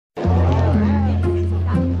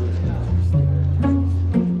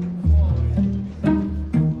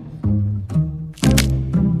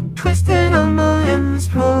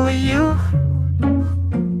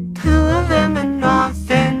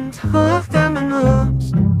the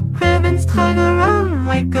moves. Ribbons tied around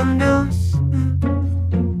like a noose.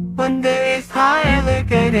 When there is high, they're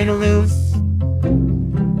getting loose.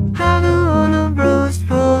 I don't wanna bruise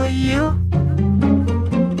for you.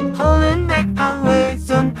 Holding back my words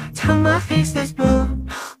until my face is blue.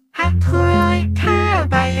 I don't really care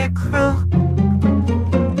about your crew.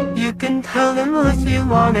 You can tell them what you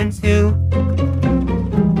wanted to.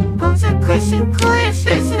 Bones are crushing, clear,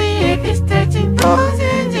 fixing the aches, touching bones,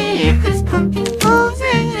 and the aches pumping.